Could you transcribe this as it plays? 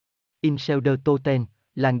Insel der Toten,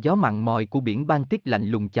 làn gió mặn mòi của biển Baltic lạnh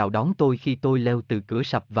lùng chào đón tôi khi tôi leo từ cửa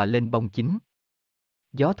sập và lên bong chính.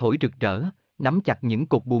 Gió thổi rực rỡ, nắm chặt những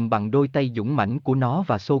cột buồm bằng đôi tay dũng mãnh của nó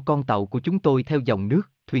và xô con tàu của chúng tôi theo dòng nước.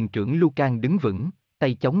 Thuyền trưởng Lucan đứng vững,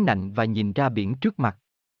 tay chống nạnh và nhìn ra biển trước mặt.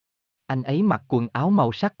 Anh ấy mặc quần áo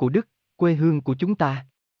màu sắc của Đức, quê hương của chúng ta.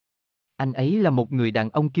 Anh ấy là một người đàn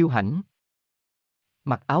ông kiêu hãnh.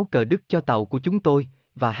 Mặc áo cờ Đức cho tàu của chúng tôi,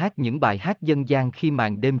 và hát những bài hát dân gian khi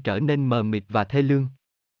màn đêm trở nên mờ mịt và thê lương.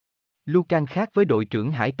 Lucan khác với đội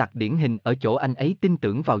trưởng hải tặc điển hình ở chỗ anh ấy tin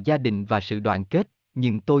tưởng vào gia đình và sự đoàn kết,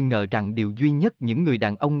 nhưng tôi ngờ rằng điều duy nhất những người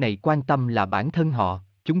đàn ông này quan tâm là bản thân họ.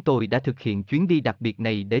 Chúng tôi đã thực hiện chuyến đi đặc biệt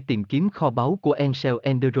này để tìm kiếm kho báu của Insel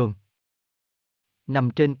der Toten.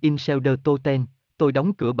 Nằm trên Insel der Toten, tôi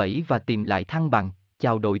đóng cửa bẫy và tìm lại thăng bằng,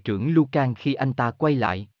 chào đội trưởng Lucan khi anh ta quay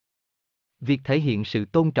lại. Việc thể hiện sự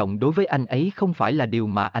tôn trọng đối với anh ấy không phải là điều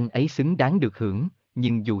mà anh ấy xứng đáng được hưởng,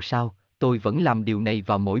 nhưng dù sao, tôi vẫn làm điều này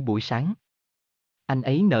vào mỗi buổi sáng. Anh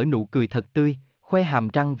ấy nở nụ cười thật tươi, khoe hàm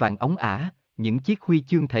răng vàng óng ả, những chiếc huy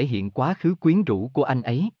chương thể hiện quá khứ quyến rũ của anh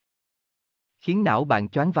ấy. Khiến não bạn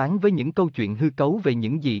choáng váng với những câu chuyện hư cấu về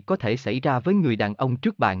những gì có thể xảy ra với người đàn ông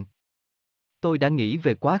trước bạn. Tôi đã nghĩ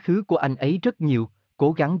về quá khứ của anh ấy rất nhiều,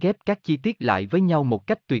 cố gắng ghép các chi tiết lại với nhau một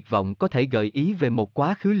cách tuyệt vọng có thể gợi ý về một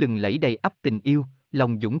quá khứ lừng lẫy đầy ắp tình yêu,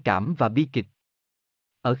 lòng dũng cảm và bi kịch.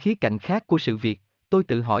 Ở khía cạnh khác của sự việc, tôi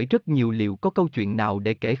tự hỏi rất nhiều liệu có câu chuyện nào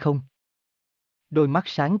để kể không? Đôi mắt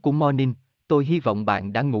sáng của Morning, tôi hy vọng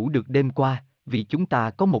bạn đã ngủ được đêm qua, vì chúng ta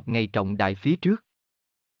có một ngày trọng đại phía trước.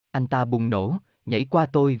 Anh ta bùng nổ, nhảy qua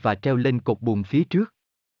tôi và treo lên cột buồm phía trước.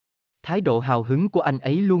 Thái độ hào hứng của anh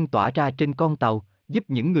ấy luôn tỏa ra trên con tàu, giúp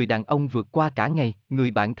những người đàn ông vượt qua cả ngày.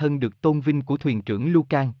 Người bạn thân được tôn vinh của thuyền trưởng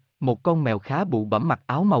Lucan, một con mèo khá bụ bẫm mặc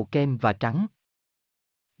áo màu kem và trắng,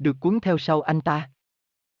 được cuốn theo sau anh ta.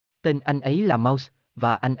 Tên anh ấy là Mouse,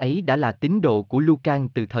 và anh ấy đã là tín đồ của Lucan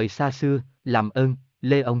từ thời xa xưa. Làm ơn,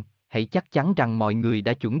 Leon, hãy chắc chắn rằng mọi người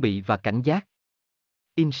đã chuẩn bị và cảnh giác.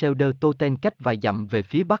 Insel der Toten cách vài dặm về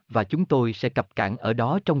phía bắc và chúng tôi sẽ cập cảng ở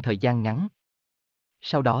đó trong thời gian ngắn.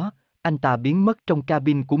 Sau đó, anh ta biến mất trong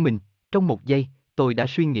cabin của mình. Trong một giây, tôi đã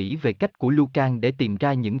suy nghĩ về cách của Lucan để tìm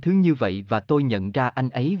ra những thứ như vậy và tôi nhận ra anh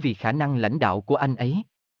ấy vì khả năng lãnh đạo của anh ấy.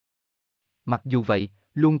 Mặc dù vậy,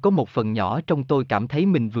 luôn có một phần nhỏ trong tôi cảm thấy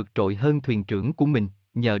mình vượt trội hơn thuyền trưởng của mình,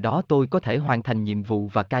 nhờ đó tôi có thể hoàn thành nhiệm vụ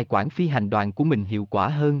và cai quản phi hành đoàn của mình hiệu quả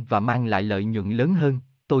hơn và mang lại lợi nhuận lớn hơn.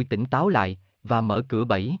 Tôi tỉnh táo lại, và mở cửa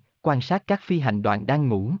bẫy, quan sát các phi hành đoàn đang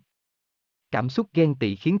ngủ. Cảm xúc ghen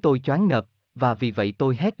tị khiến tôi choáng ngợp, và vì vậy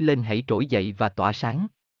tôi hét lên hãy trỗi dậy và tỏa sáng.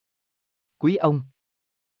 Quý ông!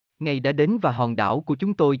 Ngày đã đến và hòn đảo của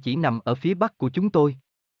chúng tôi chỉ nằm ở phía bắc của chúng tôi.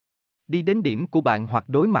 Đi đến điểm của bạn hoặc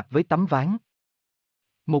đối mặt với tấm ván.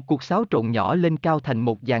 Một cuộc xáo trộn nhỏ lên cao thành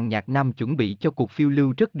một dàn nhạc nam chuẩn bị cho cuộc phiêu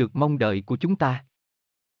lưu rất được mong đợi của chúng ta.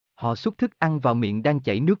 Họ xúc thức ăn vào miệng đang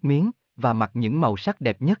chảy nước miếng, và mặc những màu sắc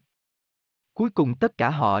đẹp nhất. Cuối cùng tất cả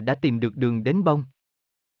họ đã tìm được đường đến bông.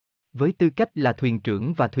 Với tư cách là thuyền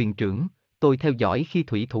trưởng, tôi theo dõi khi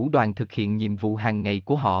thủy thủ đoàn thực hiện nhiệm vụ hàng ngày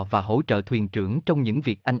của họ và hỗ trợ thuyền trưởng trong những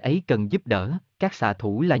việc anh ấy cần giúp đỡ. Các xạ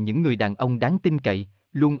thủ là những người đàn ông đáng tin cậy,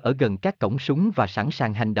 luôn ở gần các cổng súng và sẵn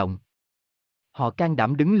sàng hành động. Họ can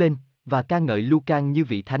đảm đứng lên, và ca ngợi Lucan như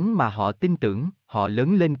vị thánh mà họ tin tưởng. Họ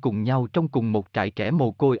lớn lên cùng nhau trong cùng một trại trẻ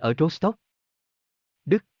mồ côi ở Rostock,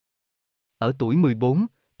 Đức. Ở tuổi 14,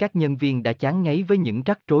 các nhân viên đã chán ngấy với những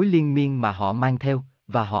rắc rối liên miên mà họ mang theo,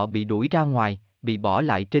 và họ bị đuổi ra ngoài, bị bỏ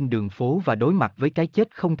lại trên đường phố và đối mặt với cái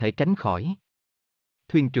chết không thể tránh khỏi.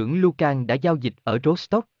 Thuyền trưởng Lucan đã giao dịch ở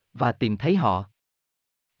Rostock, và tìm thấy họ.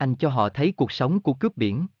 Anh cho họ thấy cuộc sống của cướp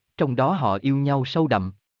biển, trong đó họ yêu nhau sâu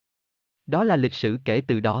đậm. Đó là lịch sử kể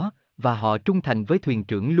từ đó, và họ trung thành với thuyền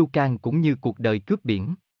trưởng Lucan cũng như cuộc đời cướp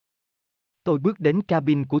biển. Tôi bước đến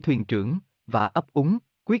cabin của thuyền trưởng, và ấp úng,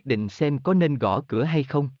 quyết định xem có nên gõ cửa hay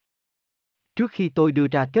không. Trước khi tôi đưa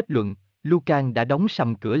ra kết luận, Lucan đã đóng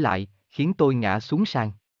sầm cửa lại, khiến tôi ngã xuống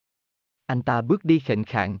sàn. Anh ta bước đi khệnh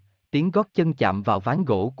khạng, tiếng gót chân chạm vào ván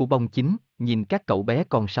gỗ của bong chính, nhìn các cậu bé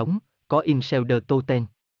còn sống, có Insel der Toten.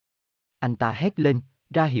 Anh ta hét lên,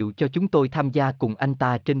 ra hiệu cho chúng tôi tham gia cùng anh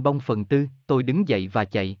ta trên bong phần tư. Tôi đứng dậy và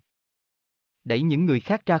chạy. Đẩy những người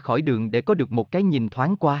khác ra khỏi đường để có được một cái nhìn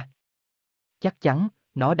thoáng qua. Chắc chắn,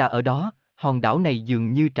 nó đã ở đó, hòn đảo này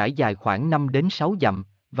dường như trải dài khoảng 5 đến 6 dặm,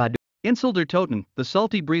 và Insel der Toten, the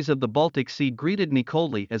salty breeze of the Baltic Sea greeted me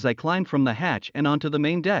coldly as I climbed from the hatch and onto the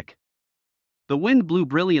main deck. The wind blew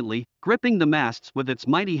brilliantly, gripping the masts with its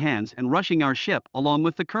mighty hands and rushing our ship along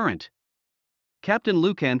with the current. Captain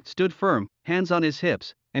Lucan stood firm, hands on his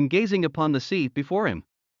hips, and gazing upon the sea before him.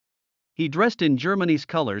 He dressed in Germany's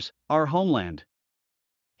colors, our homeland.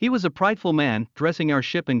 He was a prideful man, dressing our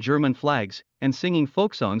ship in German flags, and singing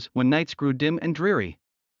folk songs when nights grew dim and dreary.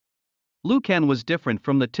 Lucan was different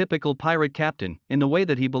from the typical pirate captain in the way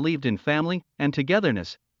that he believed in family and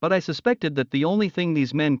togetherness, but I suspected that the only thing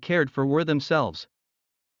these men cared for were themselves.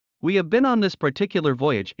 We have been on this particular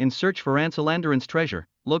voyage in search for Anselander's treasure,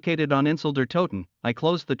 located on Insel der Toten. I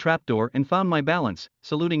closed the trapdoor and found my balance,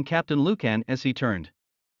 saluting Captain Lucan as he turned.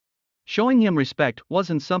 Showing him respect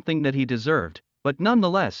wasn't something that he deserved, but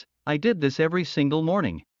nonetheless, I did this every single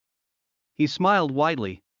morning. He smiled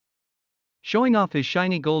widely, showing off his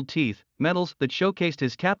shiny gold teeth, medals that showcased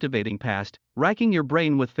his captivating past, racking your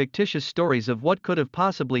brain with fictitious stories of what could have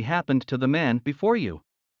possibly happened to the man before you.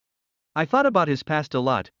 I thought about his past a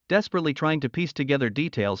lot, desperately trying to piece together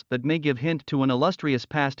details that may give hint to an illustrious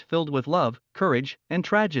past filled with love, courage, and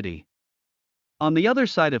tragedy. On the other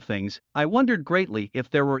side of things, I wondered greatly if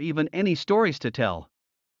there were even any stories to tell.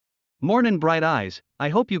 Mornin' bright eyes, I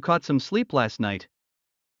hope you caught some sleep last night.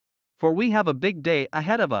 For we have a big day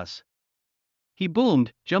ahead of us. He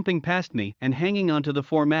boomed, jumping past me and hanging onto the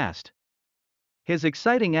foremast. His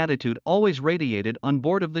exciting attitude always radiated on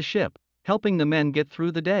board of the ship, helping the men get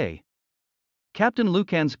through the day. Captain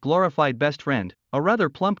Lucan's glorified best friend, a rather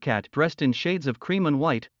plump cat dressed in shades of cream and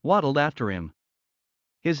white, waddled after him.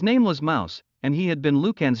 His name was Mouse, and he had been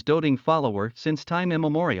Lucan's doting follower since time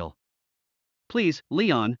immemorial. Please,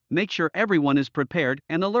 Leon, make sure everyone is prepared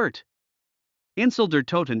and alert. Insel der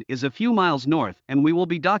Toten is a few miles north and we will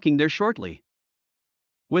be docking there shortly.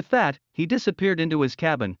 With that, he disappeared into his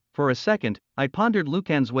cabin. For a second, I pondered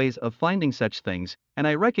Lucan's ways of finding such things, and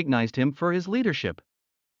I recognized him for his leadership.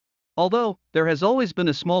 Although, there has always been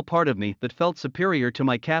a small part of me that felt superior to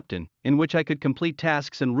my captain, in which I could complete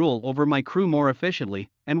tasks and rule over my crew more efficiently,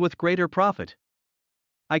 and with greater profit.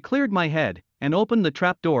 I cleared my head, and opened the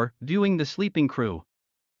trapdoor, viewing the sleeping crew.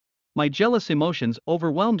 My jealous emotions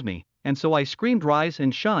overwhelmed me, and so I screamed, "Rise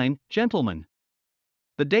and shine, gentlemen!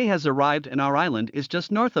 The day has arrived and our island is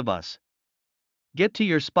just north of us. Get to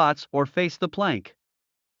your spots or face the plank."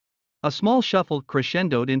 A small shuffle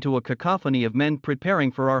crescendoed into a cacophony of men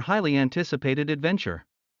preparing for our highly anticipated adventure.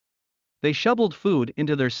 They shoveled food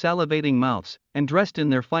into their salivating mouths, and dressed in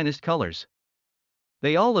their finest colors.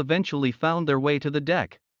 They all eventually found their way to the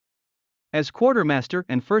deck. As quartermaster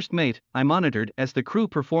and first mate, I monitored as the crew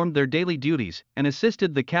performed their daily duties and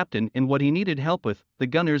assisted the captain in what he needed help with. The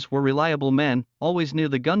gunners were reliable men, always near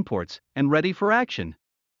the gun ports, and ready for action.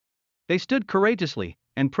 They stood courageously,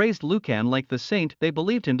 and praised Lucan like the saint they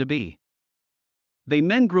believed him to be. They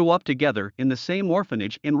men grew up together in the same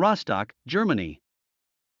orphanage in Rostock, Germany.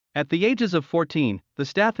 At the ages of 14, the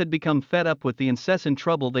staff had become fed up with the incessant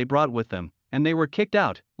trouble they brought with them, and they were kicked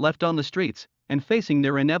out, left on the streets, and facing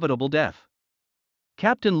their inevitable death.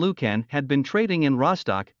 Captain Lucan had been trading in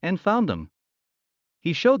Rostock and found them.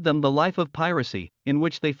 He showed them the life of piracy, in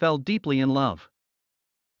which they fell deeply in love.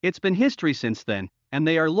 It's been history since then, and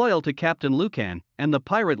they are loyal to Captain Lucan and the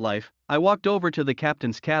pirate life. I walked over to the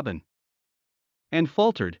captain's cabin and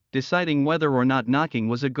faltered, deciding whether or not knocking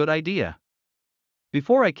was a good idea.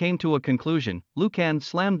 Before I came to a conclusion, Lucan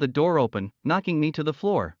slammed the door open, knocking me to the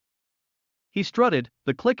floor. He strutted,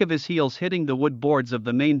 the click of his heels hitting the wood boards of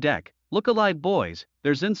the main deck. "Look alive, boys,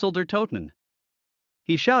 there's Insel der Toten!"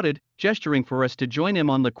 He shouted, gesturing for us to join him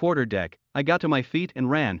on the quarterdeck. I got to my feet and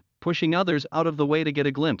ran, pushing others out of the way to get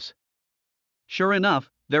a glimpse. Sure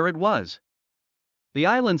enough, there it was. The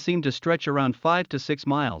island seemed to stretch around 5 to 6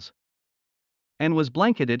 miles, and was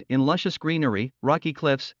blanketed in luscious greenery, rocky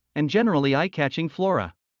cliffs, and generally eye-catching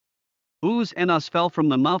flora. Oohs and ahs fell from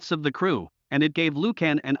the mouths of the crew, and it gave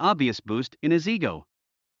Lucan an obvious boost in his ego.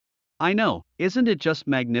 I know, isn't it just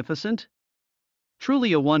magnificent?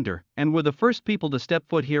 Truly a wonder, and we're the first people to step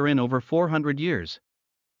foot here in over 400 years.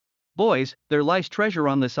 Boys, there lies treasure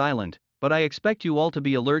on this island, but I expect you all to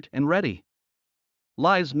be alert and ready.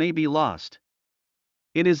 Lives may be lost.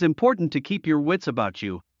 It is important to keep your wits about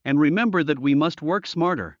you, and remember that we must work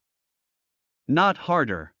smarter, not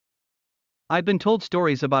harder. I've been told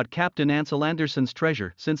stories about Captain Anselander's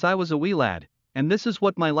treasure since I was a wee lad, and this is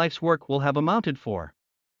what my life's work will have amounted for.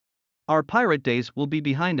 Our pirate days will be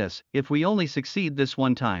behind us if we only succeed this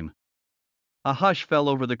one time. A hush fell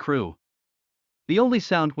over the crew. The only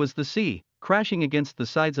sound was the sea, crashing against the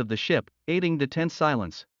sides of the ship, aiding the tense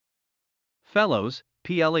silence. Fellows,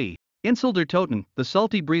 ple. Insel der Toten, the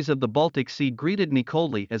salty breeze of the Baltic Sea greeted me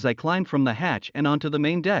coldly as I climbed from the hatch and onto the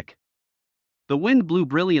main deck. The wind blew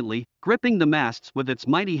brilliantly, gripping the masts with its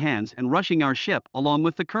mighty hands and rushing our ship along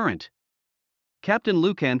with the current. Captain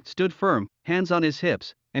Lucan stood firm, hands on his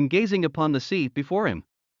hips, and gazing upon the sea before him.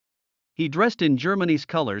 He dressed in Germany's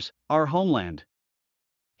colors, our homeland.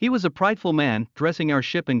 He was a prideful man, dressing our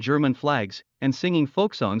ship in German flags, and singing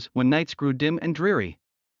folk songs when nights grew dim and dreary.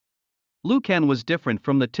 Lucan was different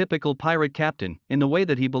from the typical pirate captain in the way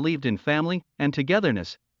that he believed in family and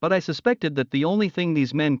togetherness, but I suspected that the only thing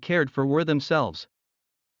these men cared for were themselves.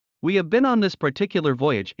 We have been on this particular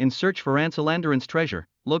voyage in search for Anselander's treasure,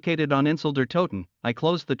 located on Insel der Toten. I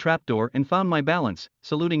closed the trapdoor and found my balance,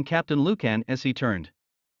 saluting Captain Lucan as he turned.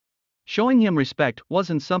 Showing him respect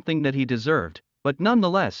wasn't something that he deserved, but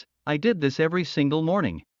nonetheless, I did this every single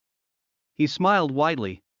morning. He smiled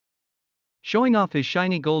widely, showing off his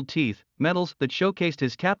shiny gold teeth, medals that showcased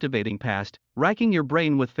his captivating past, racking your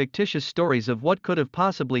brain with fictitious stories of what could have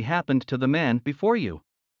possibly happened to the man before you.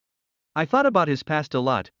 I thought about his past a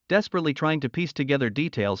lot, desperately trying to piece together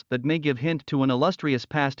details that may give hint to an illustrious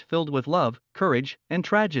past filled with love, courage, and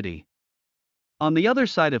tragedy. On the other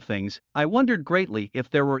side of things, I wondered greatly if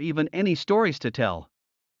there were even any stories to tell.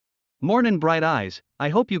 Mornin' bright eyes, I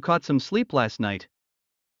hope you caught some sleep last night.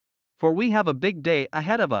 For we have a big day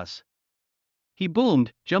ahead of us. He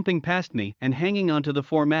boomed, jumping past me and hanging onto the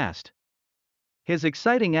foremast. His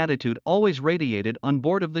exciting attitude always radiated on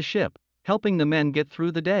board of the ship, helping the men get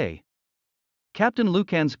through the day. Captain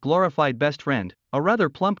Lucan's glorified best friend, a rather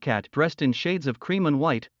plump cat dressed in shades of cream and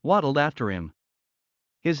white, waddled after him.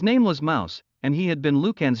 His name was Mouse, and he had been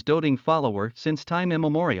Lucan's doting follower since time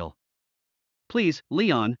immemorial. Please,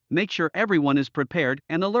 Leon, make sure everyone is prepared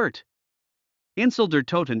and alert. Insel der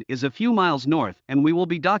Toten is a few miles north and we will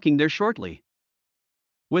be docking there shortly.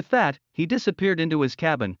 With that, he disappeared into his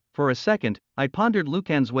cabin. For a second, I pondered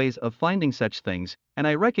Lucan's ways of finding such things, and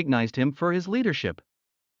I recognized him for his leadership.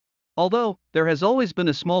 Although, there has always been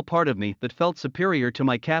a small part of me that felt superior to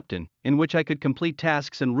my captain, in which I could complete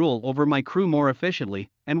tasks and rule over my crew more efficiently,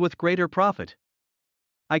 and with greater profit.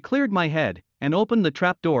 I cleared my head, and opened the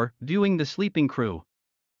trapdoor, viewing the sleeping crew.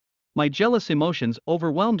 My jealous emotions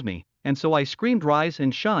overwhelmed me, and so I screamed, "Rise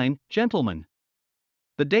and shine, gentlemen!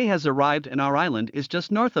 The day has arrived and our island is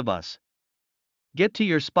just north of us. Get to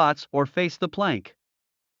your spots or face the plank."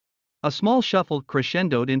 A small shuffle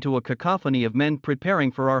crescendoed into a cacophony of men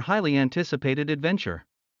preparing for our highly anticipated adventure.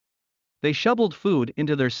 They shoveled food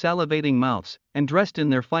into their salivating mouths, and dressed in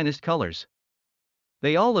their finest colors.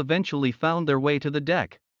 They all eventually found their way to the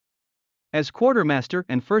deck. As quartermaster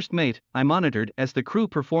and first mate, I monitored as the crew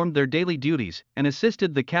performed their daily duties and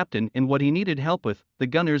assisted the captain in what he needed help with. The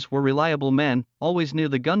gunners were reliable men, always near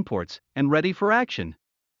the gun ports, and ready for action.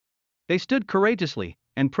 They stood courageously,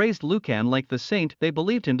 and praised Lucan like the saint they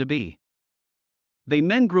believed him to be. They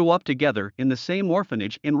men grew up together in the same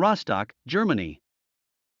orphanage in Rostock, Germany.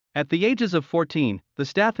 At the ages of 14, the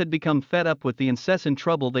staff had become fed up with the incessant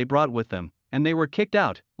trouble they brought with them, and they were kicked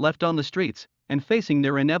out, left on the streets, and facing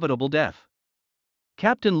their inevitable death.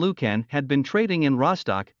 Captain Lucan had been trading in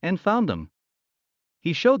Rostock and found them.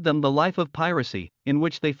 He showed them the life of piracy, in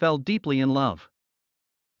which they fell deeply in love.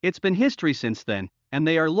 It's been history since then, and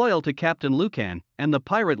they are loyal to Captain Lucan and the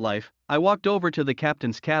pirate life. I walked over to the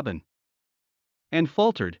captain's cabin and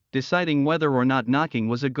faltered, deciding whether or not knocking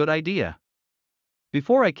was a good idea.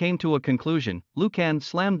 Before I came to a conclusion, Lucan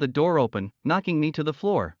slammed the door open, knocking me to the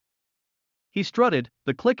floor. He strutted,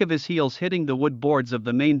 the click of his heels hitting the wood boards of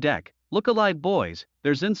the main deck. "Look alive, boys,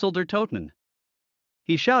 there's Insel der Toten!"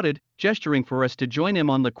 He shouted, gesturing for us to join him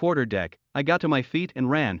on the quarterdeck. I got to my feet and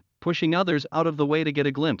ran, pushing others out of the way to get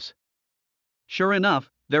a glimpse. Sure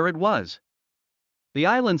enough, there it was. The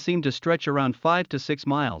island seemed to stretch around 5 to 6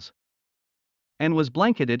 miles, and was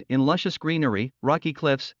blanketed in luscious greenery, rocky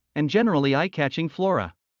cliffs, and generally eye-catching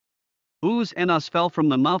flora. Oohs and ahs fell from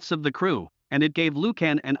the mouths of the crew, and it gave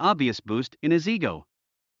Lucan an obvious boost in his ego.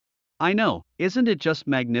 I know, isn't it just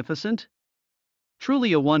magnificent?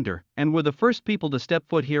 Truly a wonder, and we're the first people to step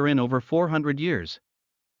foot here in over 400 years.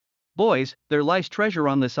 Boys, there lies treasure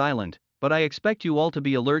on this island, but I expect you all to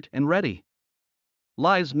be alert and ready.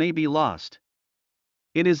 Lives may be lost.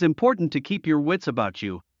 It is important to keep your wits about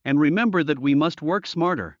you, and remember that we must work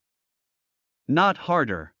smarter, not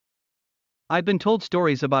harder. I've been told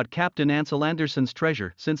stories about Captain Anselander's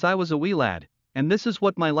treasure since I was a wee lad, and this is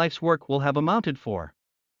what my life's work will have amounted for.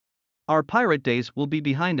 Our pirate days will be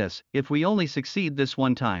behind us if we only succeed this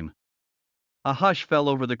one time. A hush fell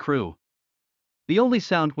over the crew. The only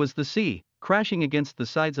sound was the sea, crashing against the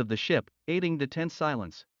sides of the ship, aiding the tense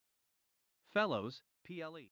silence. Fellows, PLE.